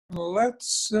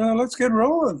Let's get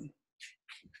rolling.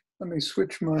 Let me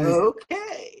switch my.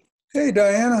 Okay. Hey,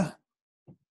 Diana.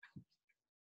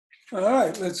 All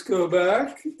right, let's go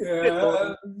back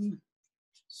and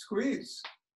squeeze.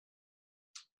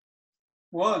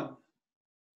 1,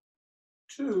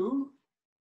 2,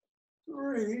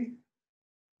 3,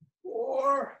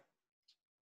 4,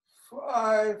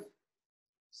 5,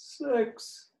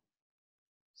 6,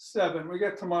 7. We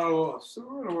get tomorrow off, so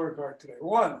we're going to work hard today.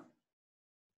 1,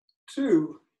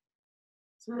 2,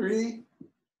 3,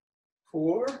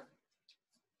 4,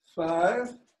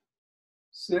 5,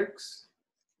 6,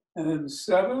 and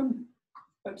 7.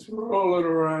 Let's roll it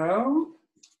around.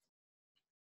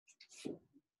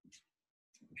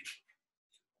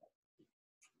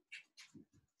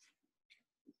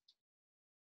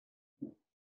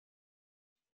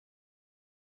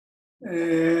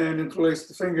 And interlace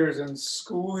the fingers and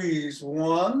squeeze.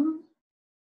 1.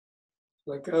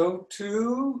 Let go.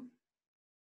 2,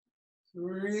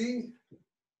 3,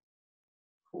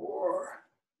 4,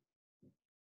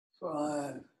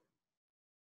 5,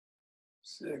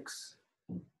 6,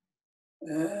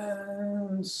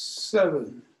 and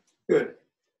 7. Good.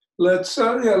 Let's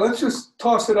just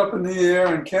toss it up in the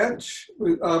air and catch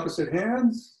with opposite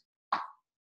hands.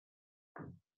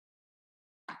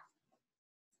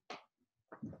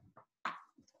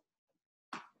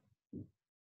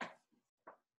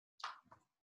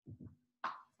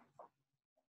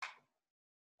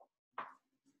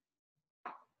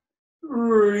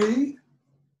 Three,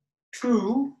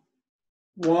 2,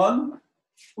 1.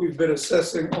 We've been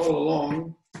assessing all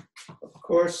along. Of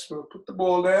course, we'll put the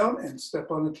ball down and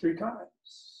step on it 3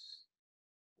 times.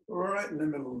 Right in the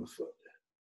middle of the foot.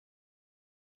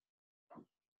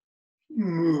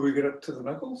 Moving it up to the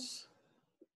knuckles.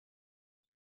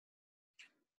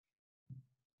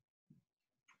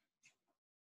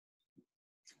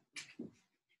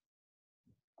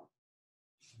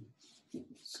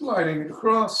 Sliding it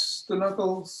across the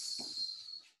knuckles.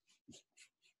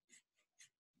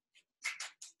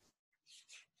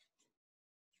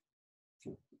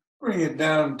 Bring it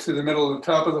down to the middle of the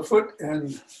top of the foot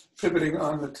and pivoting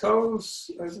on the toes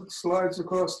as it slides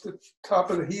across the top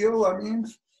of the heel,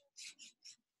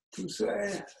 to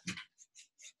say.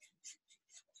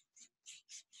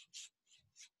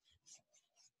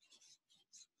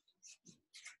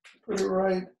 Put it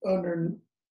right under,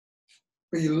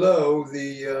 below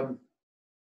the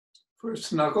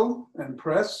first knuckle and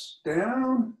press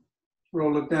down.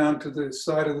 Roll it down to the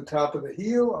side of the top of the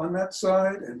heel on that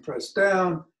side and press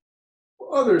down.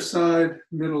 Other side,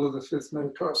 middle of the 5th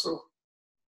metatarsal.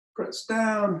 Press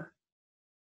down,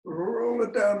 roll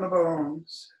it down the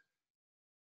bones.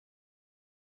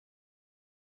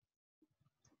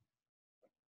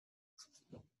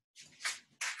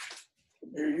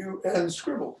 Here you and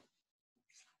scribble.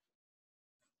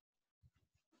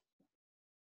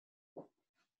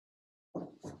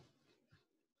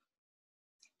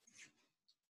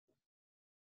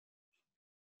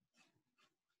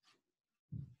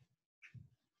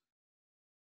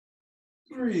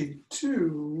 Three,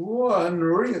 2, 1,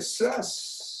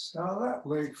 reassess how that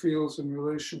leg feels in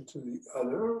relation to the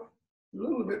other. A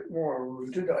little bit more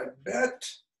rooted, I bet.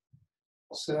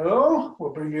 So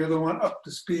we'll bring the other one up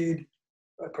to speed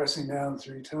by pressing down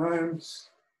 3 times.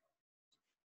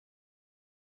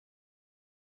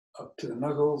 Up to the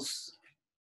knuckles.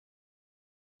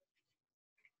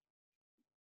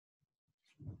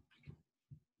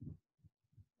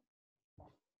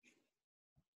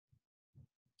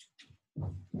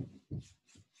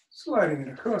 Sliding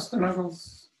it across the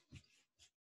knuckles.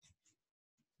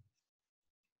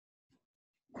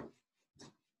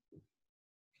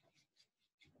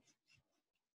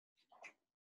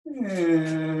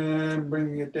 And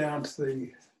bringing it down to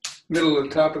the middle of the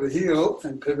top of the heel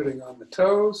and pivoting on the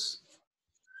toes.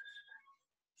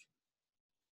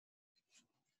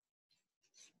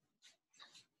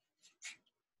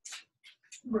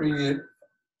 Bring it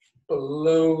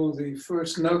below the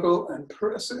first knuckle and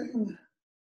pressing.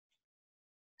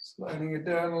 Sliding it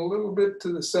down a little bit to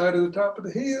the side of the top of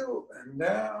the heel and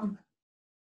down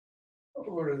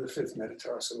over to the 5th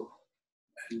metatarsal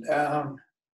and down.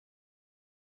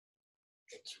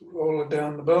 Let's roll it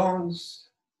down the bones.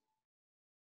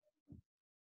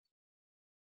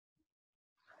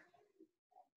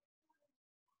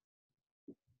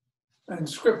 And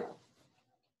scribble.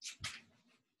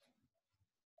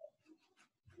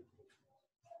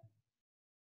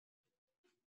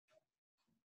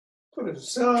 Put it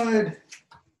aside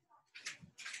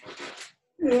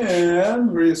and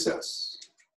reassess.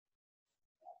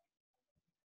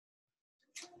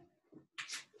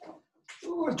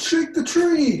 Let's shake the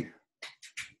tree.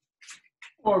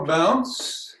 or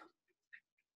bounce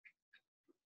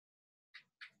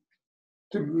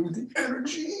to move the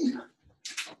energy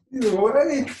either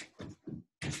way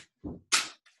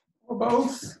or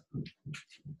both.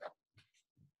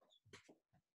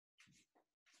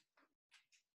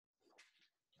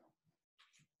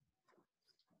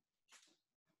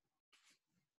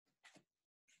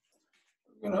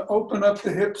 We're going to open up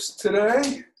the hips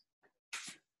today.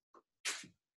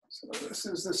 So this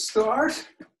is the start.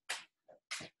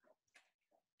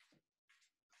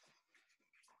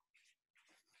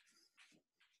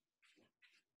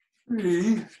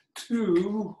 Three,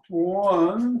 two,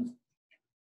 one.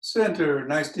 Center.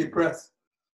 Nice deep breath.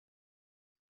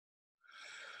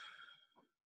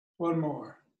 One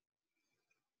more.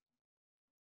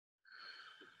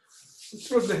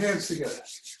 Let's rub the hands together.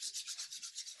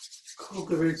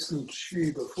 Cultivate some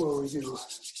chi before we do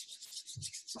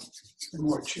some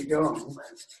more qigong.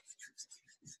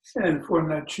 And form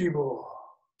that chi ball.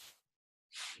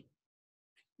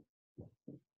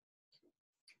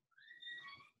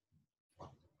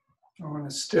 I want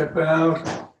to step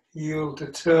out, heel to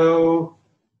toe,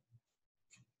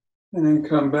 and then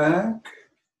come back.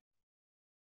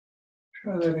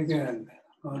 Try that again.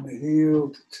 On the heel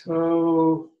to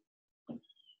toe,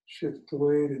 shift the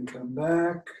weight and come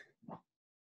back.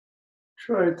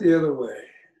 Try it the other way.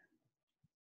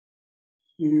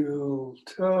 Heel,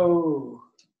 toe,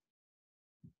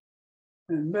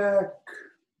 and back.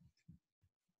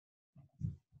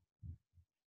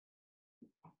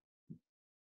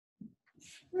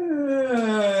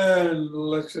 And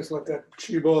let's just let that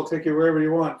chi ball take you wherever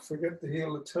you want. Forget the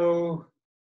heel to toe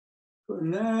for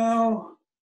now.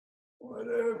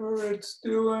 Whatever it's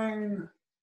doing,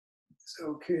 it's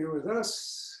okay with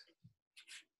us.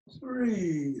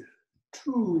 3,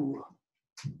 2,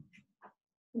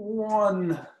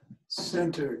 1,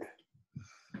 centered.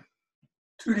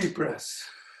 2 deep breaths.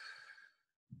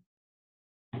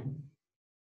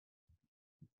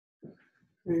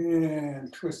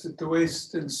 And twist at the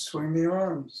waist and swing the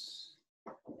arms.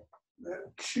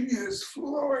 That chi is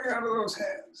flowing out of those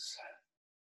hands.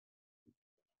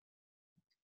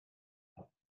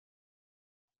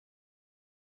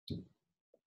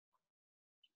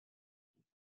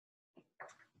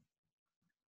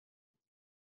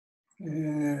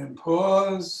 And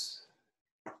pause.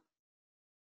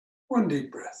 1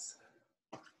 deep breath.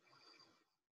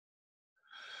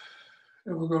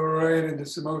 And we'll go right into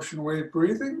some ocean wave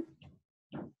breathing.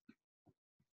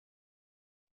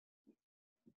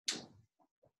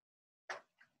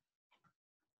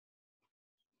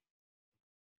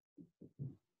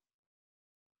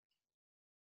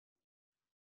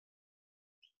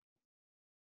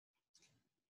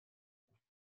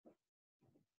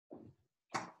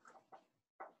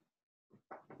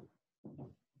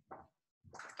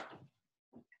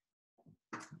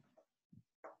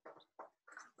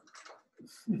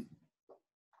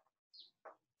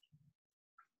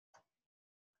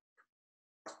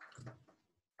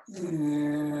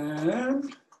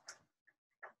 And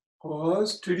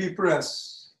pause, 2 deep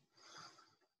breaths.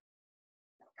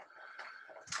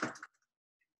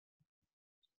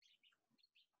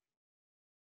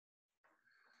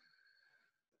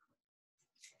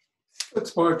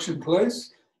 Let's march in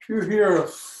place. If you hear a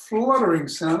fluttering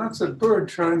sound, that's a bird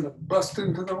trying to bust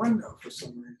into the window for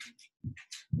some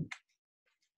reason.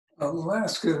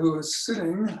 Alaska, who is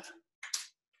sitting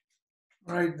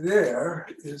right there,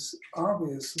 is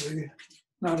obviously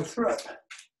not a threat.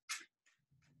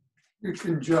 You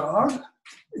can jog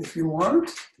if you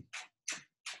want.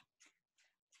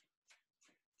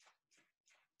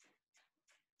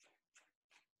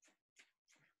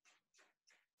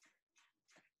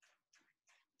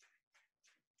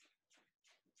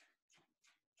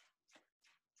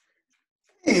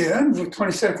 And with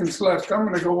 20 seconds left, I'm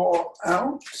going to go all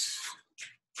out.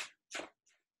 I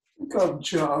think I'll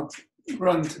jog,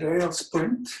 run today, I'll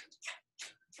sprint.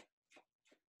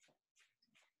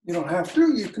 You don't have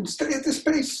to, you can stay at this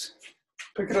pace.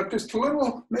 Pick it up just a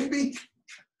little, maybe.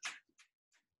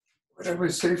 Whatever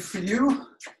is safe for you.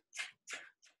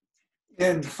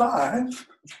 In 5,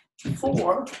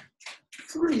 4,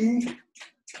 3,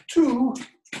 2,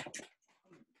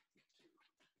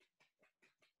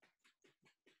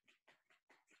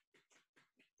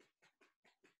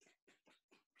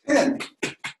 10,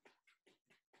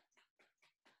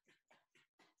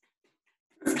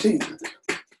 15,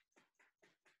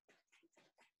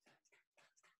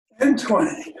 and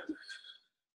 20.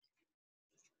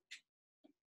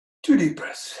 2 deep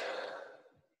breaths.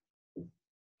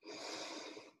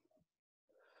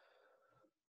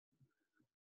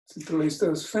 Interlace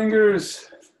those fingers.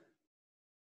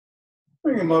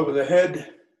 Bring them over the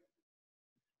head.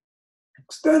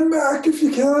 Extend back if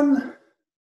you can.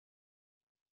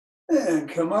 And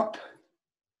come up.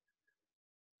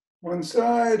 One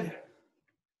side.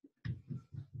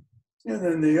 And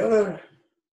then the other.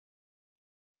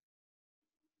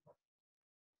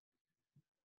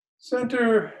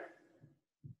 Center.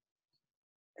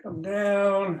 Come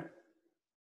down.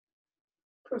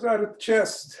 Press out of the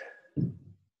chest.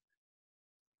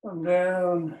 Come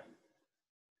down.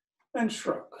 And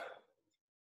shrug.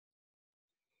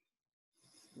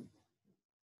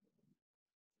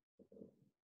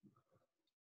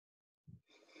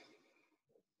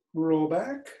 Roll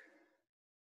back.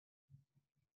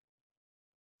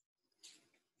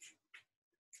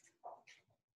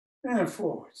 And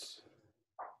forwards.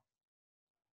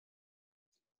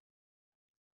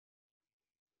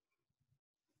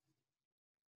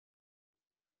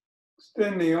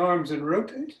 Extend the arms and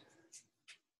rotate.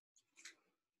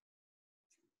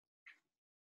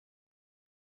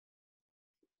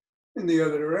 In the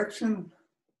other direction.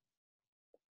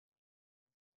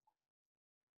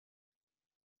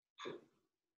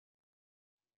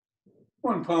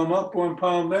 One palm up, one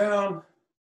palm down,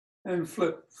 and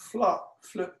flip, flop,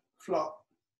 flip, flop.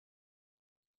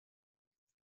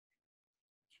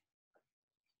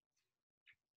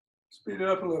 Speed it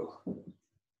up a little.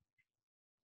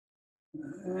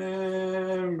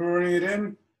 And bring it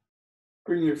in.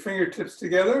 Bring your fingertips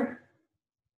together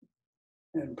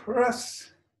and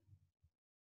press.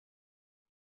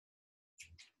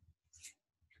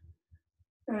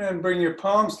 And bring your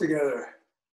palms together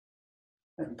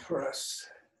and press.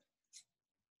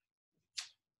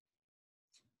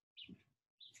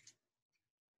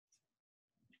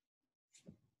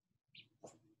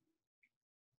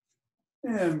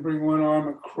 And bring one arm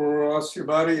across your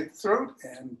body at the throat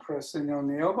and pressing on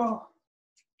the elbow.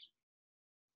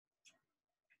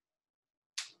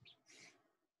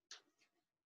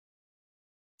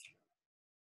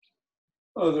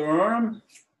 Other arm.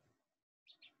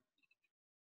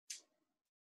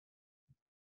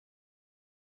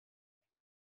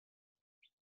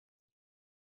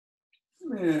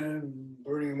 And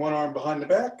bring one arm behind the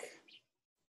back.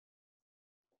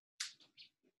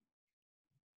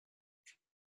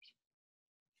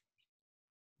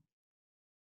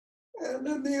 And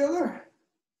then the other.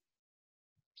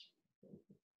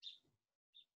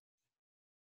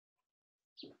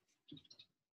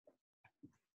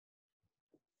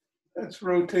 Let's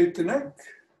rotate the neck.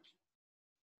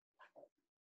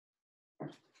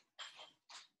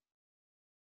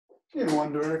 In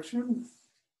one direction.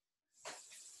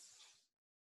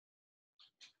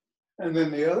 And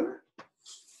then the other.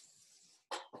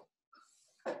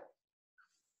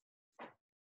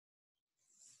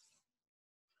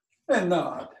 And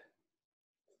nod.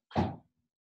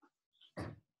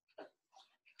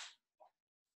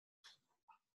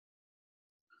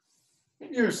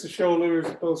 Use the shoulders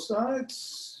both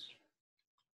sides.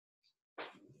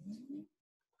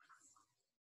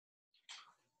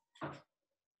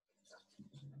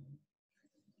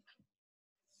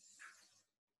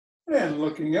 And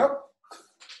looking up.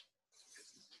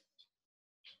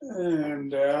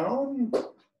 And down.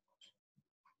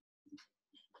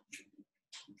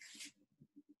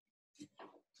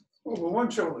 Over one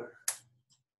shoulder.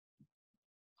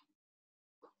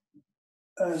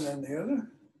 And then the other.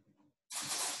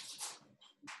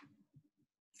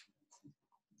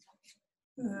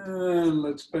 And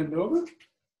let's bend over.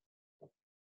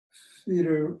 Feet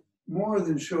are more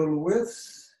than shoulder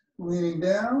width. Leaning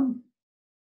down.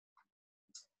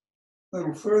 A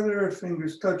little further,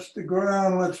 fingers touch the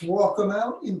ground. Let's walk them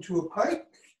out into a pike.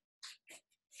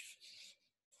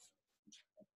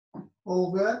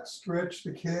 Hold that, stretch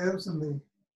the calves and the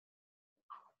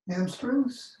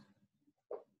hamstrings.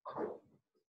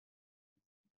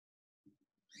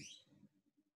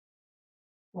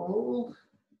 Hold.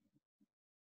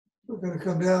 We're going to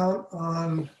come down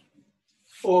on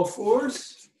all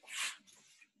fours.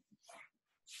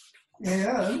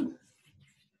 And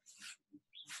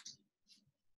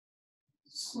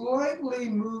slightly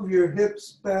move your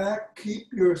hips back, keep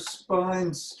your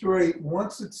spine straight.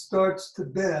 Once it starts to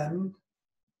bend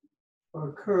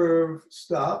or curve,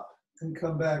 stop and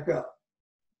come back up.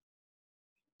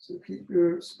 So keep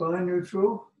your spine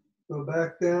neutral, go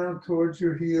back down towards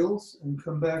your heels and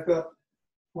come back up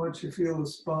once you feel the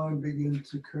spine begin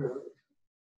to curve.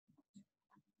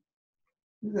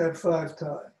 Do that 5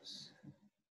 times.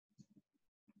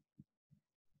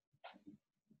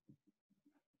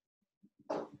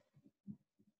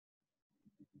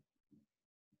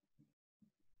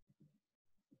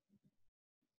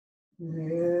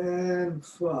 And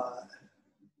 5.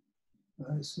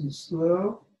 Nice and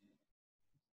slow.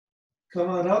 Come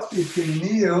on up, you can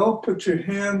kneel, put your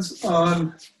hands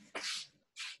on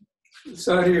the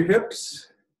side of your hips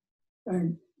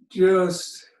and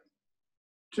just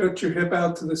jut your hip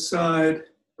out to the side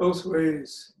both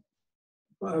ways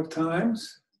 5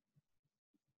 times.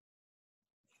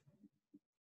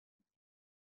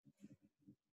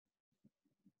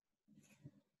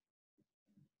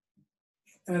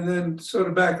 And then sort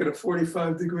of back at a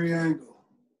 45-degree angle.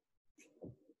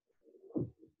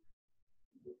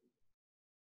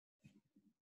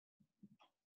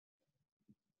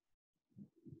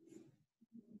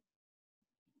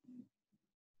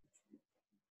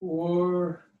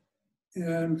 Four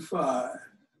and 5.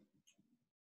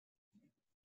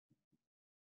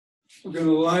 We're going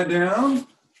to lie down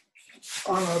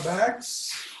on our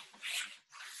backs.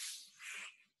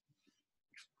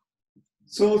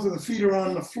 Soles of the feet are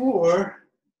on the floor.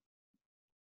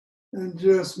 And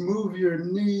just move your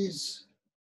knees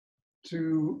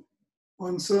to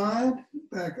one side,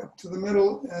 back up to the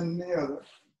middle, and the other.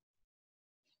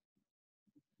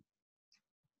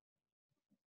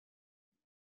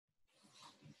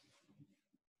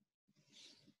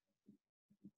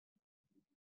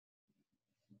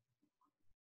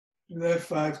 Do that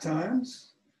 5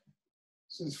 times.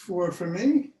 This is 4 for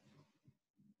me.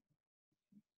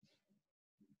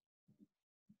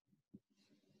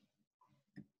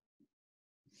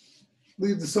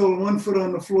 Leave the sole of one foot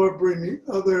on the floor, bring the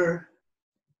other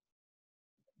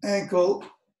ankle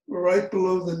right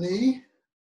below the knee.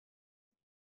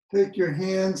 Take your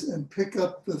hands and pick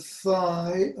up the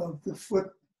thigh of the foot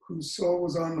whose sole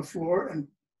was on the floor and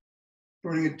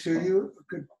bring it to you. A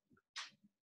good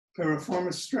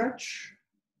piriformis stretch.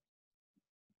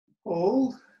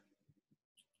 Hold.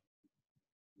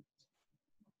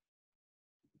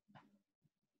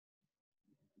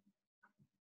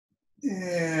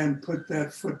 And put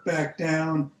that foot back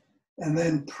down and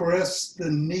then press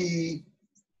the knee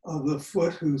of the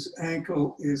foot whose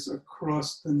ankle is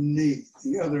across the knee,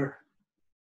 the other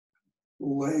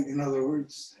leg, in other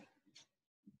words.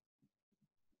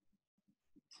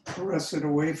 Press it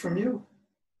away from you.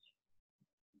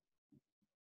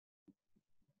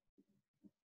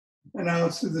 And now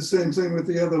let's do the same thing with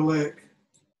the other leg.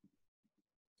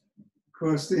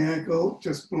 Cross the ankle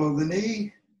just below the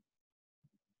knee.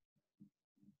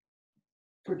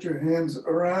 Put your hands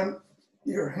around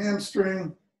your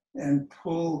hamstring and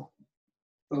pull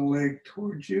the leg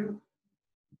towards you.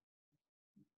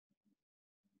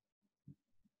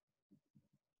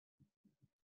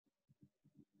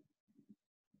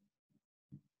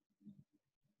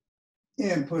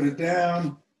 And put it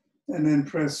down, and then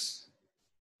press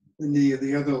the knee of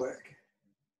the other leg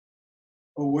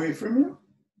away from you.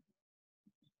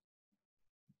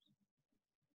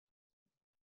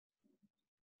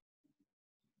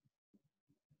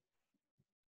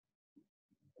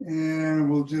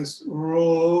 And we'll just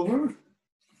roll over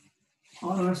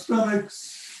on our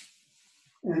stomachs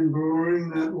and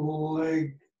bring that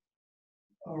leg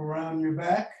around your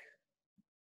back.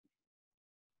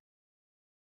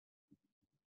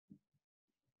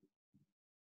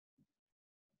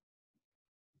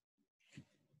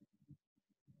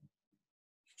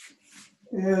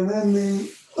 And then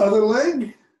the other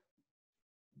leg.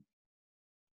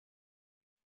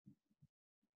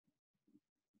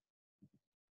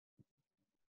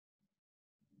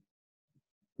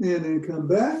 And then come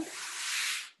back.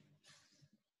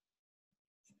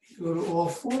 Go to all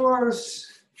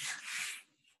fours.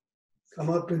 Come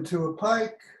up into a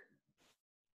pike.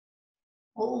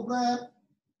 Hold that.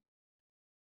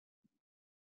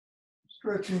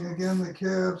 Stretching again the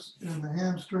calves and the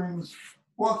hamstrings.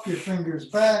 Walk your fingers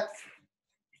back.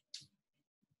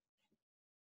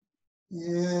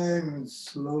 And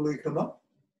slowly come up.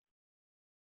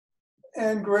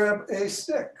 And grab a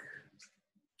stick.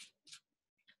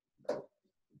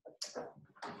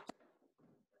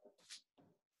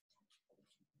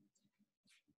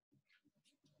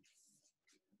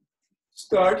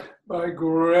 Start by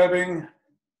grabbing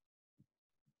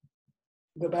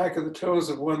the back of the toes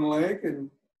of one leg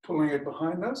and pulling it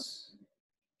behind us.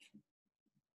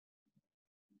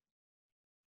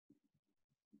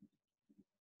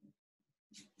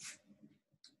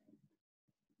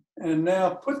 And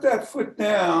now put that foot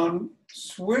down,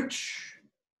 switch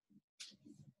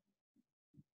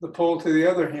the pole to the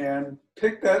other hand,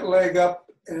 pick that leg up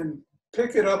and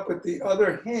pick it up with the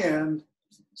other hand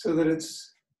so that it's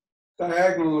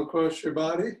diagonal across your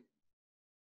body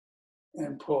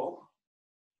and pull.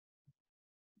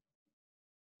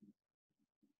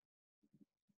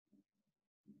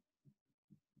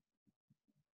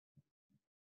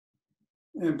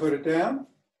 And put it down.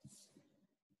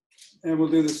 And we'll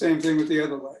do the same thing with the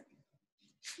other leg.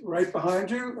 right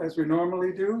behind you, as we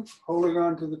normally do, holding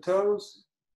on to the toes,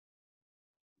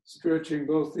 stretching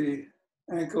both the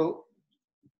ankle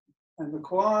and the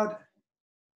quad.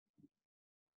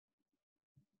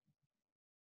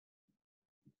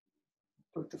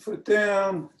 Put the foot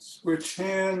down, switch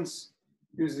hands,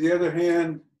 use the other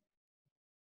hand,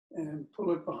 and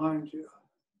pull it behind you.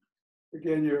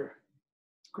 Again, you're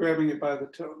grabbing it by the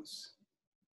toes,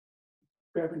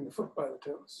 grabbing the foot by the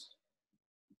toes.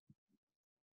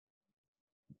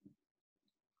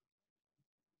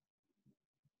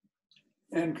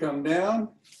 And come down,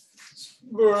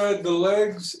 spread the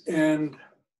legs and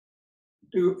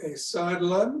do a side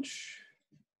lunge,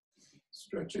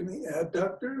 stretching the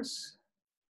adductors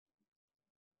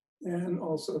and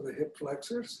also the hip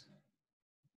flexors,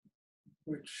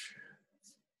 which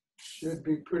should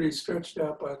be pretty stretched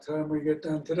out by the time we get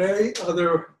done today.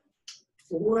 Other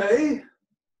way.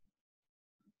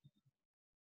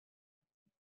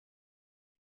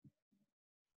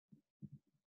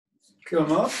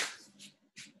 Come up.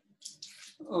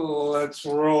 Let's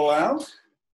roll out.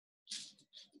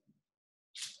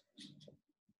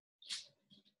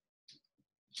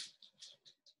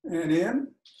 And in.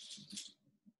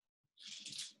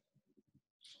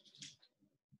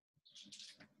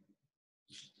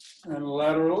 And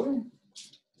laterally.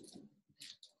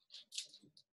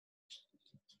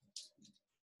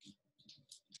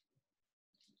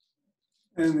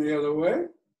 And the other way.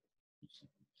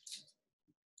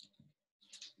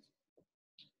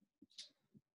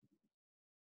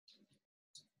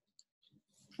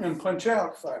 And punch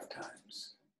out 5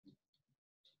 times.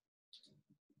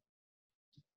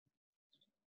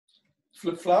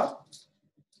 Flip flop.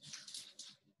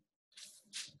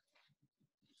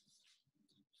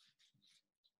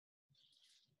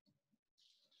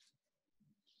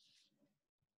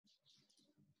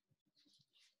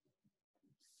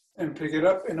 And pick it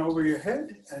up and over your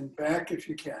head and back if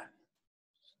you can.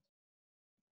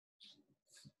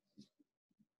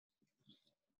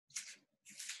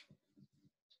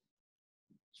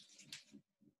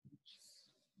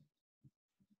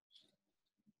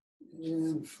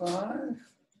 And 5.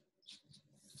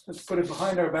 Let's put it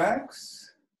behind our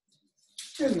backs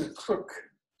in the crook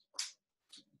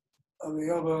of the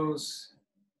elbows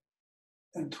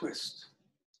and twist.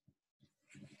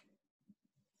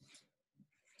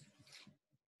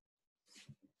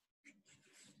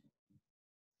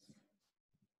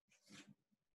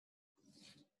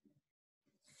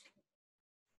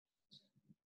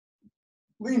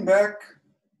 Lean back.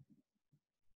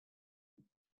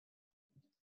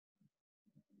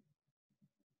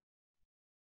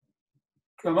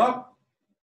 Come up,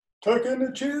 tuck in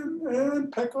the chin,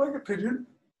 and peck like a pigeon.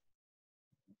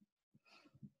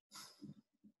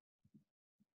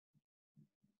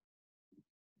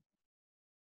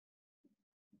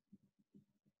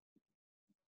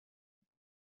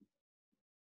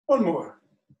 One more.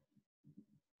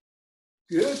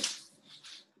 Good.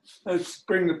 Let's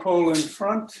bring the pole in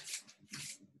front.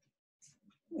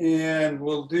 And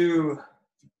we'll do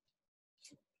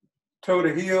toe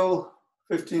to heel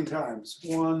 15 times.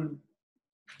 1,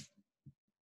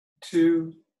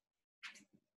 2,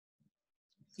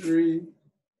 3,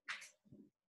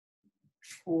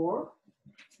 4.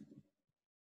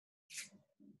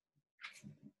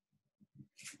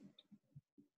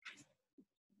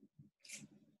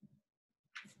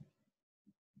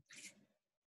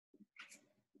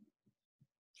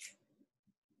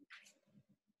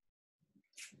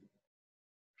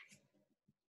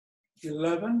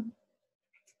 $11,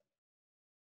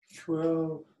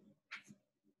 $12,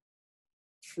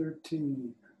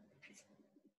 $13,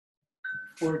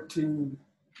 $14,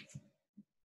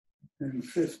 and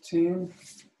 $15.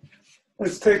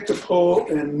 Let's take the pole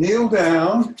and kneel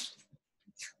down.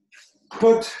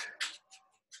 Put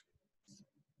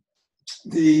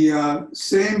the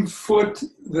same foot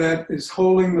that is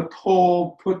holding the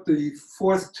pole, put the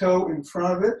 4th toe in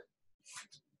front of it.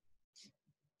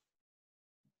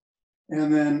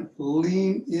 And then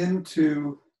lean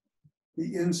into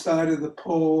the inside of the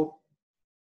pole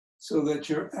so that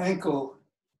your ankle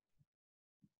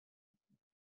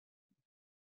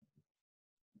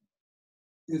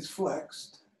is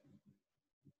flexed.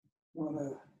 Want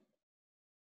to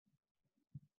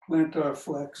plantar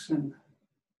flexion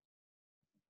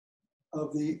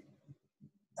of the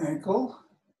ankle.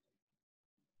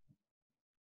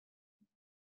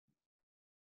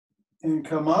 And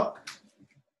come up.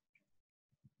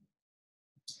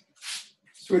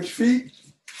 Switch feet.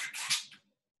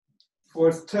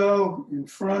 4th toe in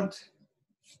front.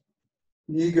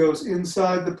 Knee goes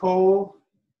inside the pole.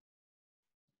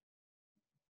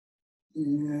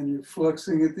 And you're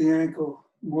flexing at the ankle.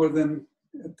 more than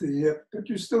at the hip, but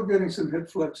you're still getting some hip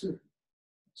flexor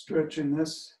stretch in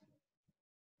this.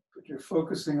 But you're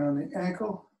focusing on the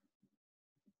ankle.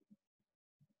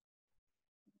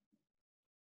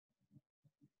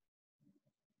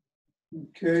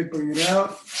 Okay, bring it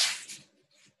out.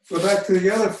 Go back to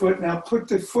the other foot. Now put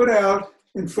the foot out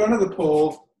in front of the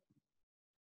pole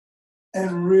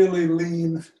and really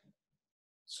lean,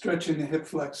 stretching the hip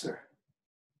flexor.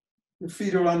 Your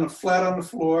feet are on the flat on the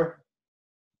floor,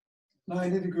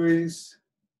 90 degrees.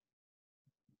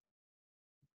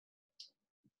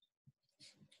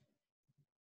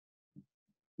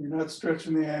 You're not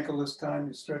stretching the ankle this time,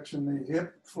 you're stretching the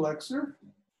hip flexor.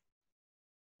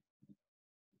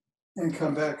 And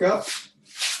come back up,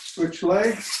 switch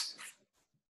legs.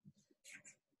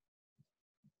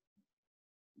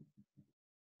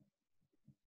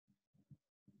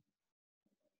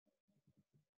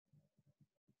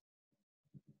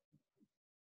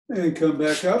 And come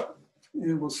back up,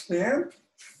 and we'll stand.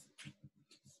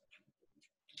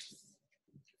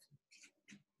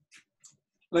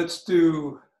 Let's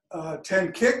do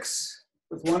 10 kicks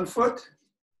with one foot,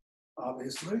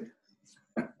 obviously.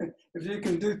 If you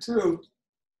can do 2,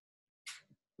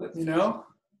 let me know.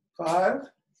 5,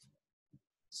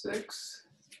 6,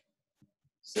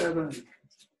 7,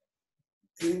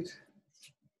 8,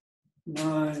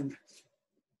 9,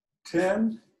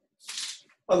 10.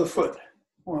 Other foot.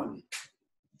 1,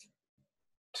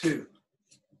 2,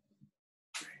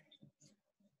 3.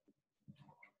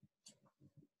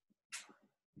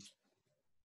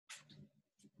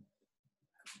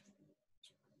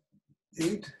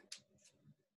 8,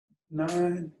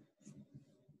 9,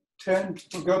 10.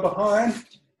 We'll go behind.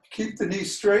 Keep the knee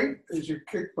straight as you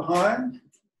kick behind.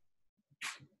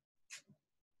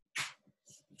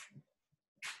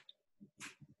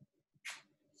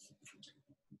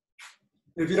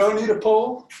 If you don't need a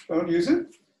pole, don't use it.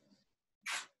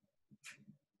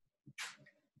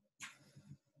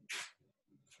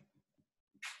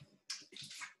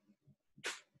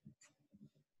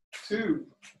 Two.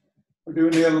 We're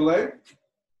doing the other leg.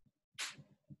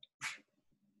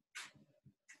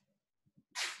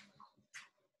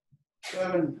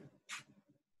 7,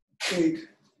 8,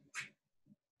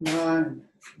 9,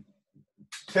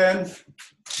 10.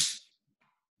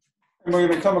 And we're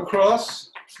going to come across.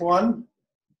 1,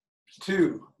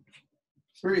 2,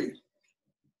 3.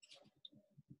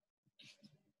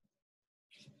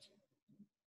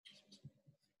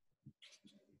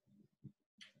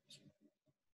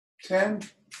 10.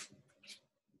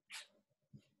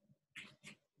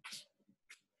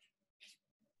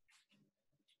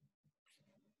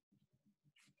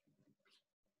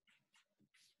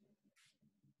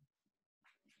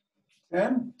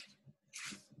 10.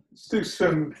 Let's do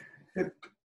some hip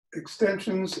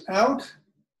extensions out.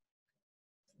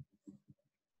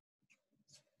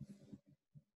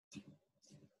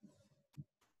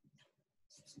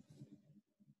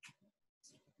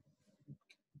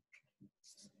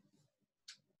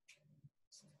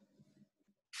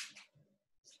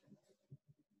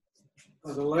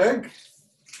 Other leg.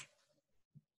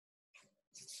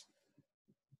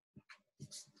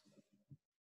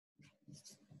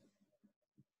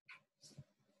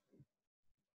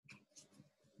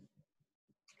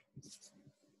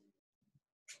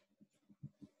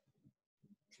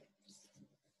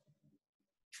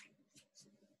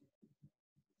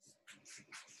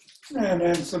 And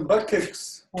then some butt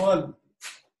kicks. 1,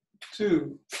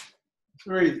 2,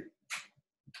 3,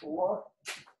 4,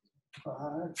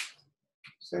 5,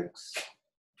 6,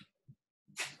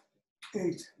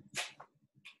 8,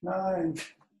 9,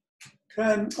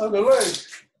 10. Other leg.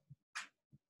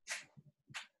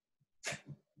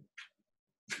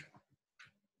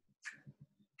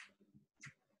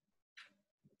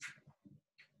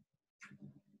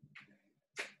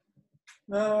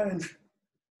 Nine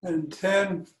and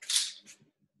 10.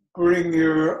 Bring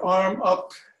your arm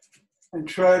up and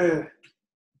try to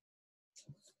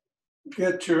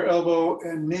get your elbow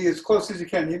and knee as close as you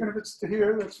can. Even if it's to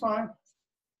here, that's fine.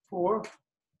 4,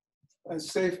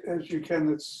 as safe as you can.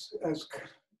 That's as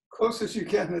close as you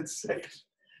can, it's safe.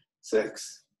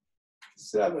 6,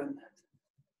 7,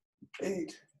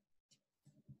 8,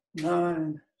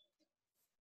 9,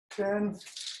 10.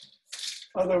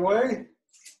 Other way.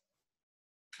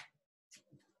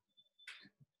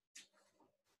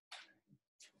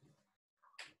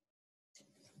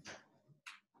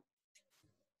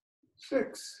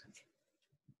 6,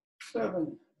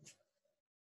 7,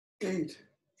 8,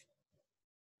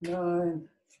 9,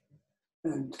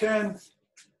 and 10.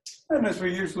 And as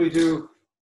we usually do,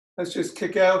 let's just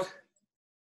kick out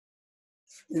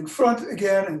in front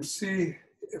again and see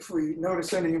if we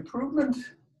notice any improvement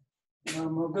in our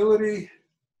mobility.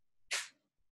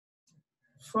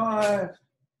 5,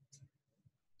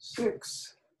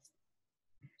 6,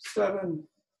 7,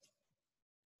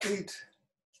 8,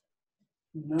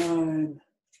 9,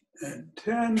 and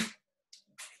 10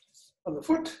 of the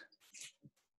foot.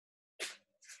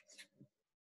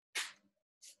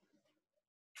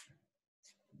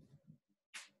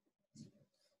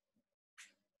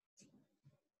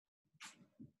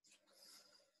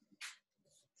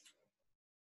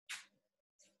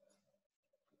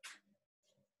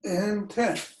 And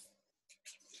 10.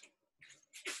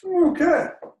 Okay,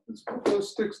 let's put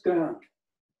those sticks down.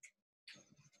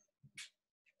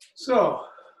 So,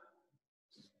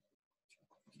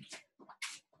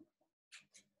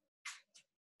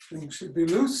 things should be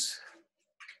loose.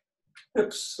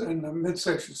 Hips and the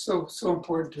midsection, so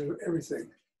important to everything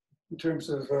in terms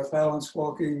of balance,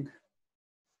 walking,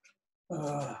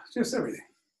 just everything.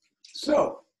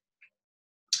 So,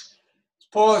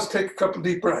 pause, take a couple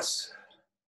deep breaths.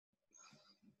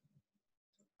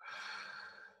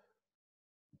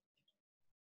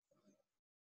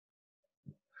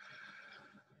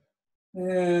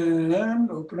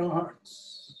 And open our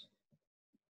hearts.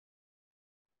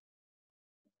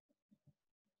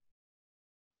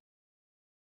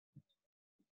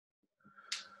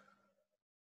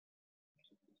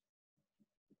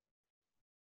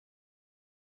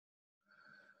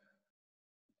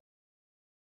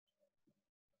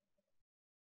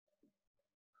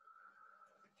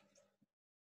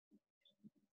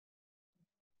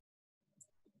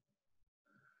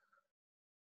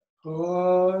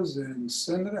 Pause and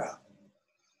send it out.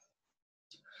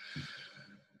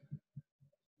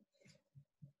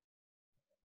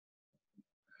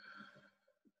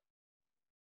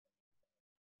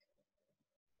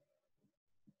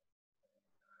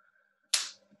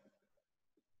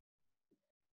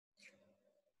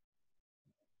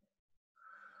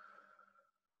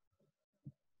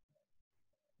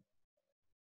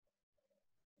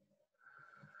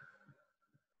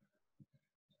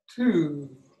 Two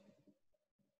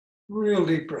real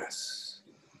deep breaths.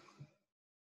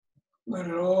 Let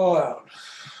it all out.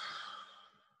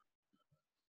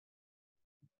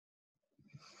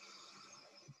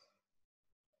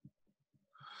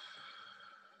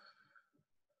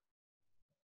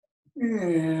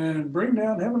 And bring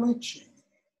down heavenly chi.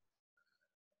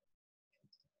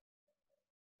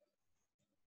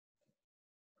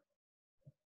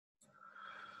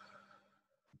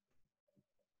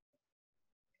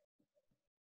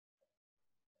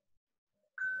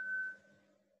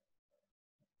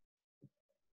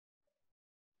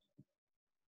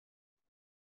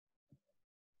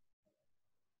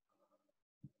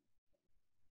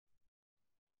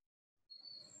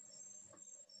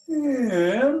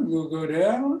 And we'll go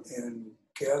down and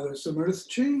gather some earth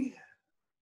chi.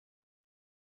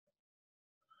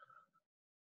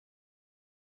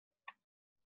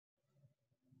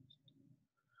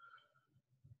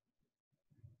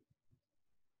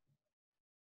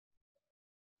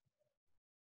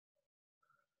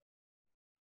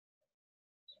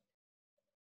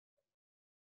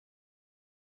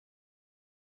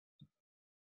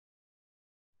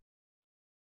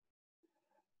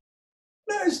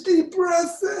 Nice deep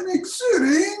breath and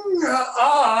exuding.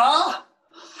 Ha!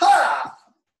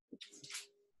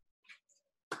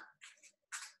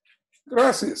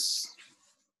 Gracias.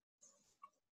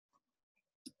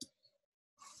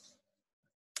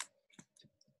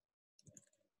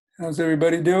 How's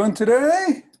everybody doing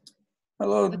today?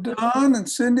 Hello, Don and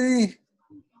Cindy.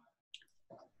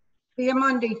 See you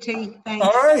Monday, T. Thanks.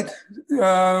 All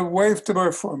right. Wave to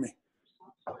her for me.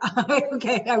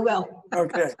 Okay, I will.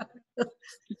 Okay.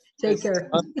 Take care.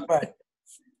 Bye.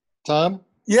 Tom?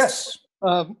 Yes.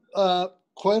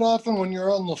 Quite often when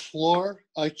you're on the floor,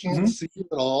 I can't see you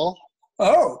at all.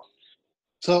 Oh.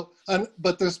 So,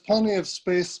 but there's plenty of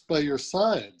space by your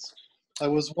sides. I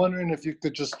was wondering if you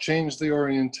could just change the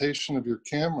orientation of your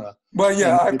camera. Well,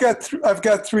 yeah, I've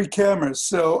got 3 cameras,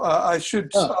 so I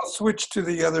should. Oh. I'll switch to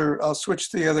the other. I'll switch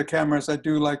to the other cameras. I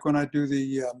do like when I do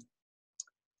the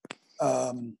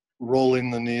rolling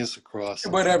the knees across.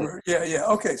 Whatever. Yeah, yeah.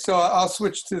 Okay, so I'll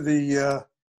switch to the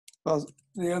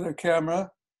other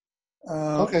camera.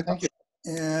 Okay, thank you.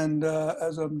 And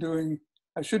as I'm doing,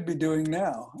 I should be doing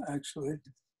now. Actually,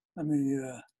 let me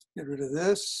get rid of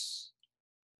this.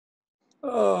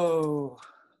 Oh,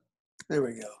 there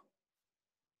we go.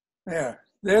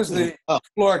 There's the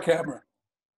floor camera.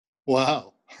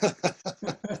 Wow.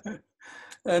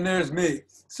 And there's me.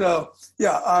 So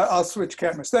yeah, I'll switch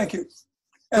cameras. Thank you.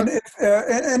 And if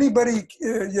anybody,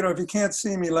 if you can't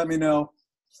see me, let me know.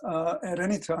 at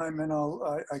any time, and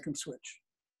I can switch.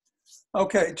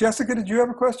 Okay, Jessica, did you have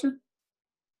a question?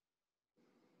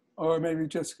 Or maybe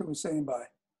Jessica was saying bye.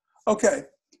 Okay,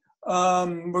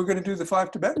 we're going to do the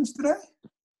Five Tibetans today.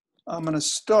 I'm going to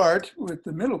start with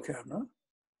the middle camera.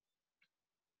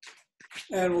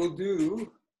 And we'll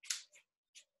do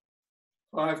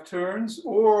 5 turns,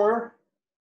 or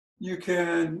you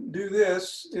can do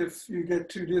this if you get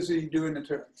too dizzy doing the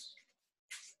turns.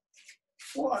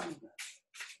 1.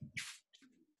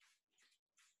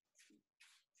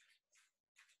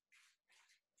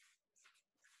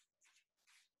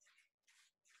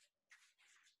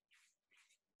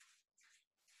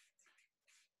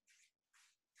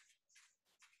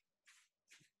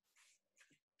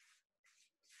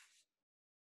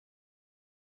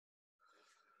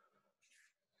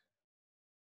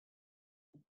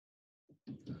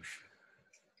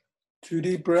 2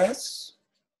 deep breaths.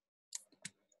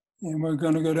 And we're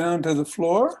going to go down to the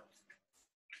floor.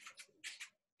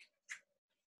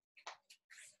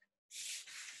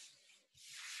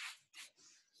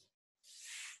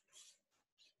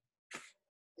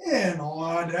 And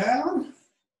lie down.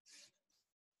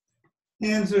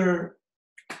 Hands are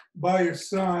by your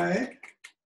side.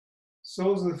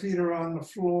 Soles of the feet are on the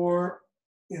floor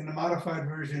in the modified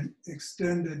version,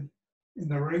 extended in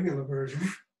the regular version.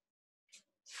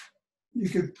 You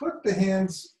could put the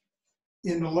hands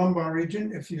in the lumbar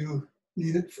region if you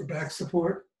need it for back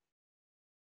support.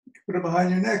 You can put them behind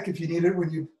your neck if you need it when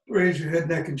you raise your head,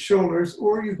 neck, and shoulders,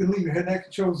 or you can leave your head, neck,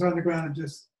 and shoulders on the ground and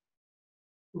just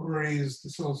raise the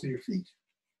soles of your feet.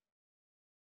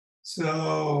 So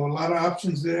a lot of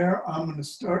options there. I'm going to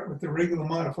start with the regular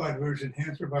modified version.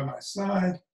 Hands are by my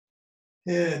side.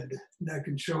 Head, neck,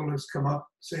 and shoulders come up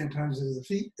same times as the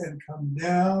feet and come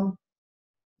down.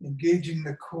 Engaging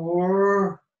the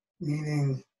core,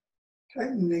 meaning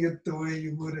tightening it the way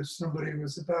you would if somebody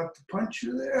was about to punch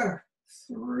you there.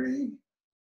 3,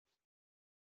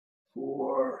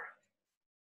 4,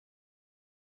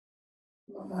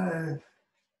 5,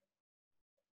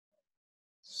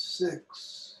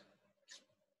 6,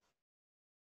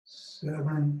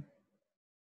 7,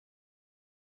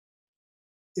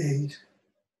 8,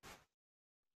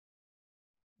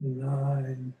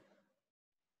 9,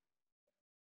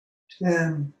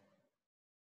 10,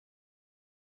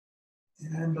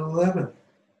 and 11.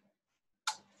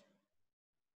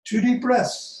 2 deep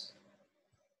breaths.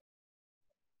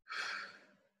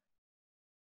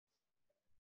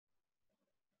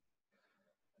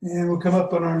 And we'll come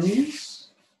up on our knees.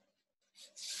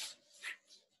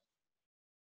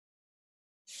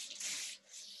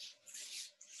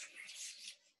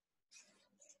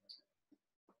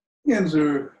 Hands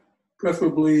are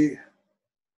preferably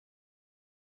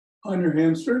on your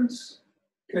hamstrings,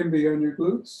 can be on your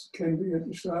glutes, can be at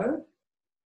your side.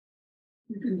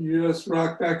 You can just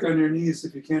rock back on your knees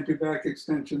if you can't do back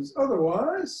extensions.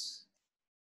 Otherwise,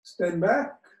 extend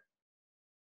back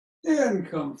and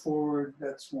come forward.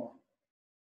 That's 1,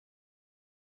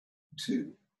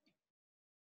 2,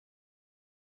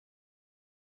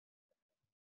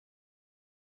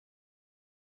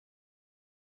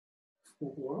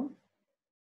 4,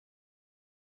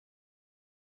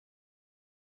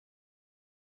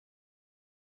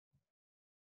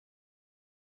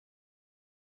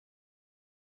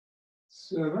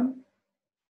 7,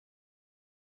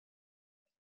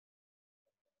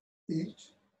 8,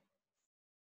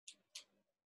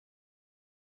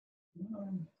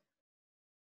 9,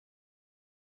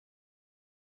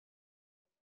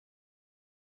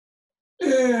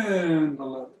 and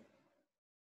 11.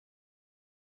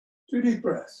 2 deep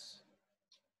breaths.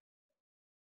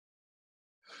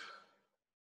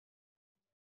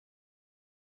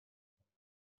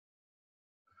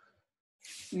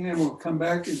 And we'll come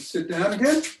back and sit down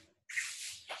again.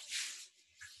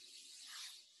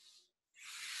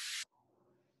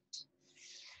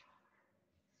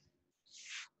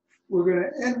 We're going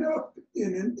to end up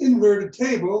in an inverted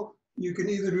table. You can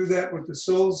either do that with the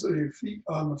soles of your feet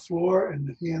on the floor and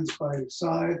the hands by your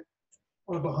side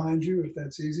or behind you, if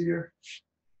that's easier.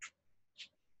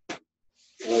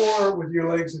 Or with your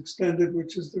legs extended,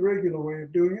 which is the regular way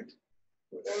of doing it.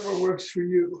 Whatever works for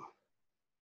you.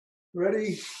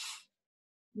 Ready?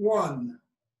 1,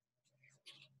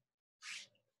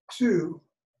 2,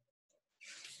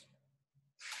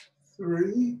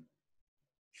 3,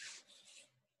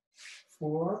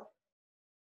 4,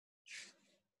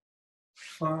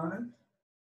 5,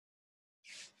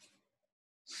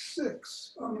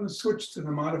 6. I'm going to switch to the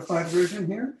modified version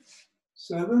here.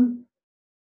 7,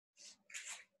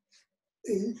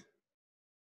 8,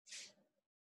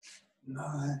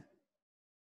 9,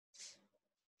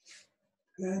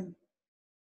 10,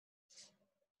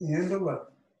 and 11.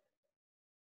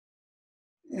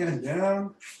 And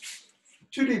down,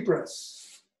 2 deep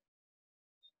breaths.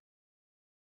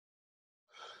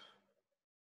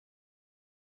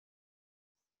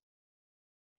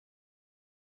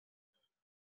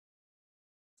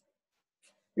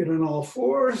 Get on all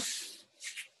fours.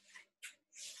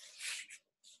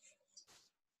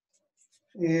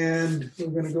 And we're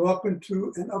going to go up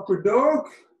into an upward dog.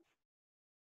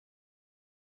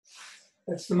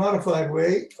 That's the modified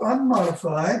way.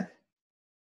 Unmodified,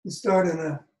 you start in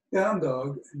a down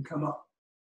dog and come up.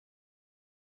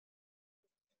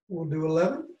 We'll do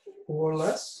 11 or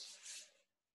less.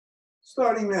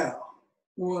 Starting now.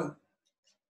 1,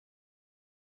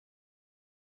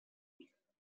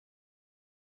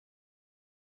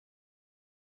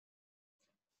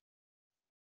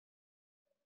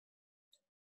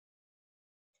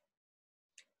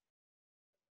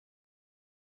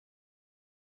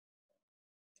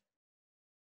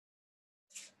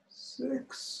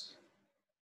 6.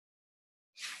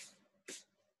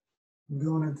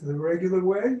 Going into the regular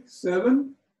way.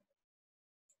 7,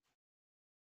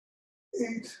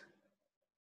 8,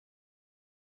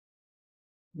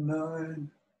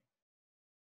 9,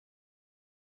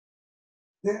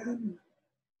 10,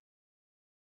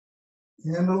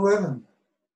 and 11.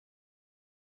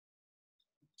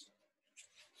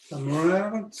 Come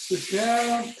around, sit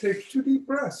down, take 2 deep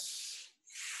breaths.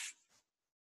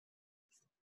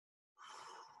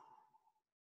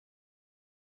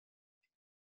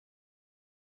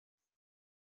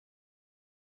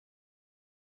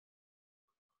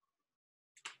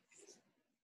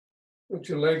 Put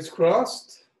your legs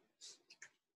crossed,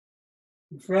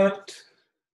 in front,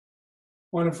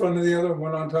 one in front of the other,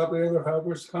 one on top of the other,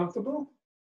 however's comfortable.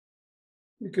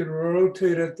 You can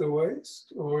rotate at the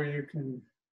waist, or you can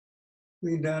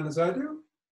lean down as I do.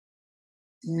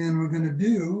 And we're going to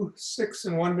do 6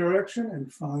 in one direction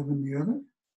and 5 in the other.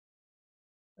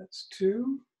 That's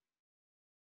 2,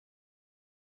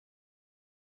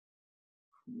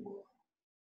 4,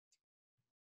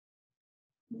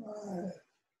 5,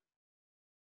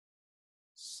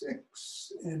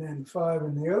 6, and then 5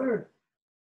 in the other.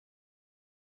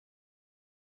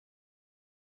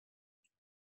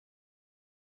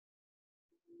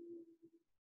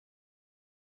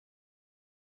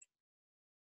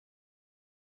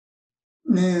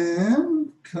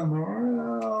 And come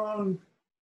around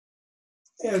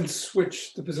and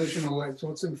switch the position of the legs.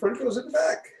 What's in front goes in the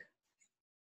back.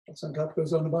 What's on top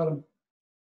goes on the bottom.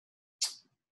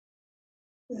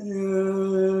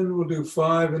 And we'll do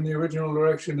 5 in the original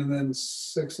direction and then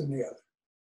 6 in the other.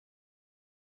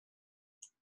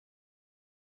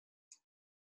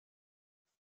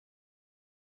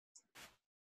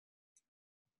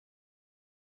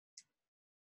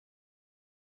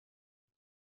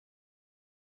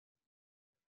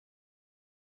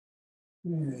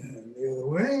 And the other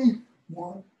way,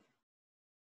 1,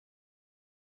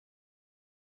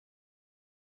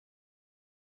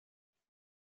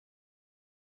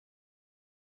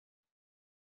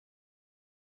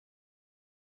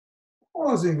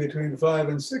 pausing between 5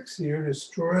 and 6 here to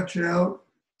stretch out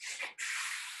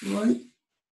right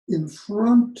in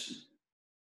front,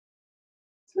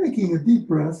 taking a deep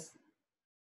breath.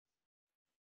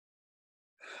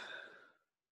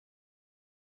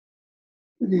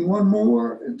 Taking one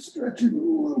more and stretching a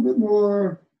little bit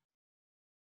more.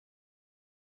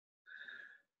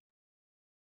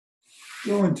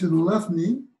 Going to the left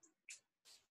knee.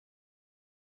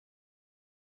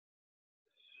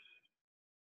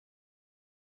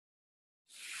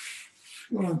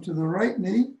 Going to the right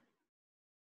knee.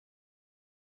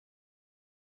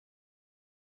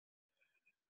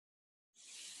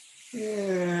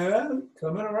 And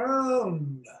coming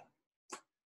around.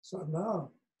 So now.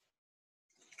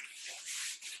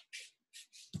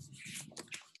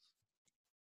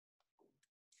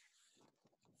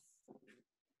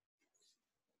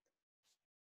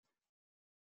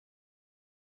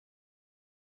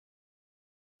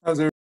 How's